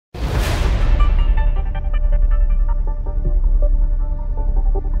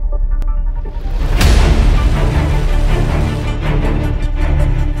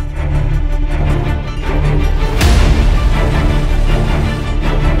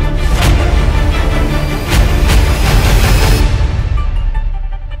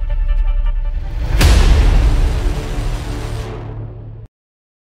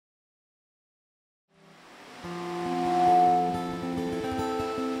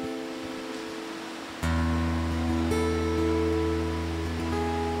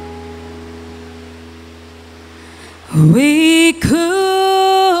We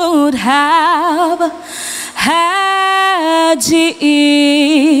could have had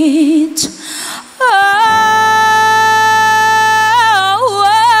it.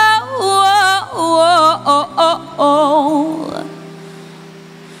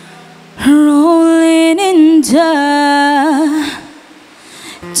 Rolling in the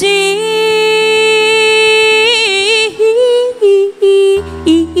deep.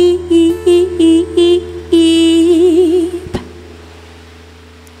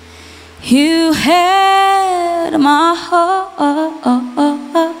 You had my heart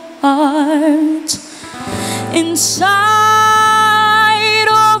inside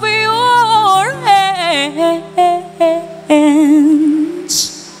of your hands,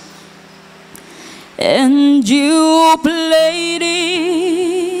 and you played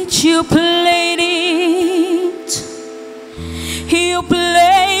it, you played it, you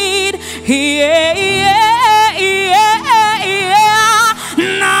played, yeah, yeah, yeah, yeah.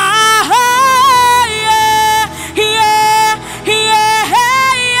 Nah, yeah, yeah, yeah, yeah, yeah.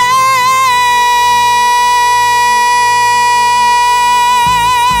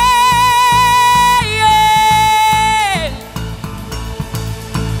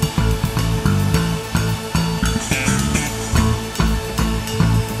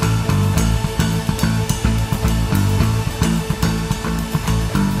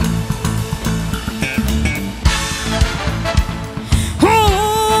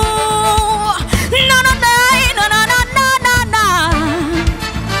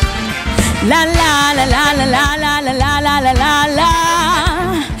 La la la la la la la la la la la la la.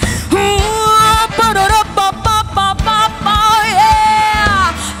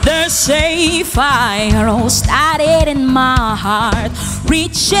 Yeah. There's a fire started in my heart,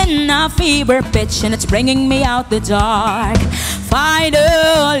 reaching a fever pitch, and it's bringing me out the dark.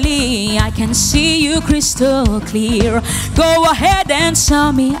 Finally, I can see you crystal clear. Go ahead and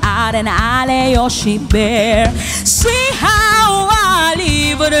sell me out, and I'll lay your sheep bare. See how I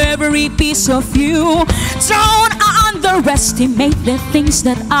live with every piece of you. Don't underestimate the things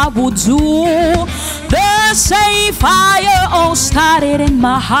that I would do. There's a fire started in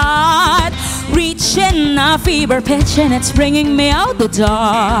my heart, reaching a fever pitch, and it's bringing me out the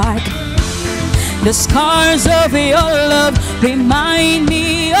dark. The scars of your love remind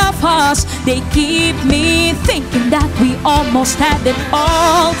me of us. They keep me thinking that we almost had it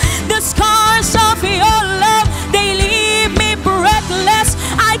all. The scars of your love, they leave me breathless.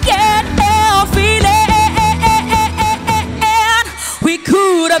 I can't help feeling we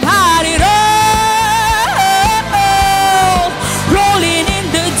could have had it all. Rolling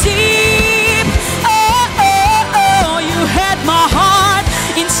in the deep. Oh, you had my heart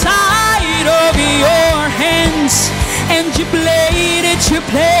inside of your hands, and you played it, you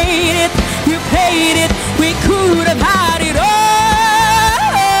played it, you played it. We could have had it all.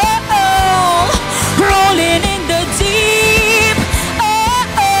 Rolling in the deep.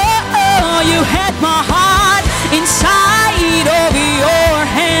 Oh, you had my heart inside of your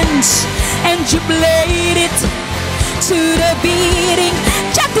hands, and you played it to the beating.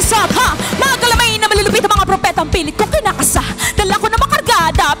 Check this out, ha! Mga kalamay na malulupit ang mga propetang pilit kong kinakasa. Dala ko na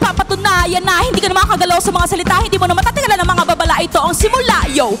makargada, papatunayan na hindi ka na makagalaw sa mga salita. Hindi mo na matatagalan ng mga babala. Ito ang simula,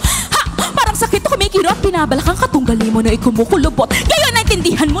 yo! Ha! Parang sakit o kumikirot, pinabalakang katunggali mo na ikumukulubot. Ngayon,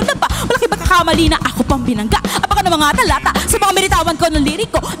 naintindihan mo na ba? Malaki ba kakamali na ako pang binangga? Apaka ng mga talata sa mga meritawan ko ng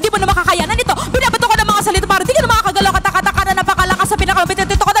liriko. Di mo na makakayanan ito. Binabato ko ng mga salita para di ka na makakagalaw. Katakataka na napakalakas sa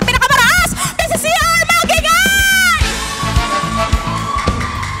pinakampetito ko na pinakamaraas. PCCR, mga gigay!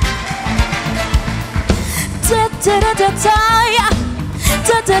 Da-da-da-da-da-ya.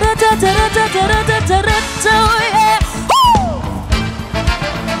 Da-da-da-da-da-da-da-da-da-da-da-da-ya.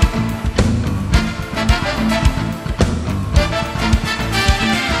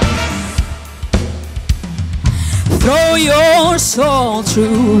 Throw your soul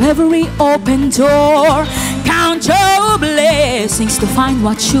through every open door. Count your blessings to find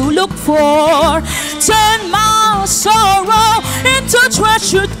what you look for. Turn my sorrow into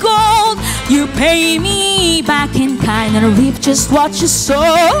treasured gold. You pay me back in kind and reap just what you sow.